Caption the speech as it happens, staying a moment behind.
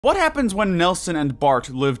What happens when Nelson and Bart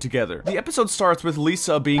live together? The episode starts with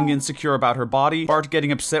Lisa being insecure about her body, Bart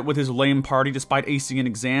getting upset with his lame party despite acing an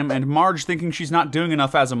exam, and Marge thinking she's not doing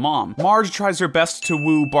enough as a mom. Marge tries her best to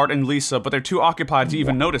woo Bart and Lisa, but they're too occupied to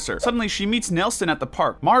even notice her. Suddenly, she meets Nelson at the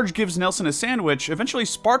park. Marge gives Nelson a sandwich, eventually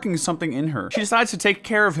sparking something in her. She decides to take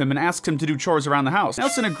care of him and asks him to do chores around the house.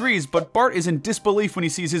 Nelson agrees, but Bart is in disbelief when he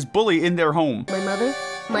sees his bully in their home. My mother?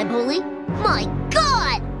 My bully? My God!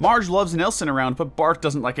 Marge loves Nelson around, but Bart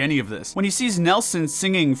doesn't like any of this. When he sees Nelson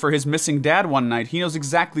singing for his missing dad one night, he knows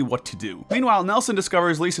exactly what to do. Meanwhile, Nelson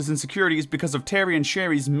discovers Lisa's insecurities because of Terry and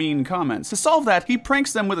Sherry's mean comments. To solve that, he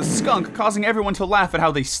pranks them with a skunk, causing everyone to laugh at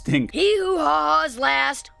how they stink. He who ha-ha's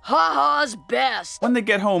last, ha-ha's best. When they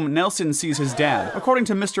get home, Nelson sees his dad. According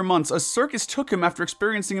to Mr. Muntz, a circus took him after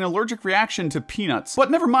experiencing an allergic reaction to peanuts. But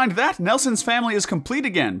never mind that, Nelson's family is complete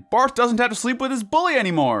again. Bart doesn't have to sleep with his bully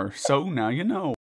anymore, so now you know.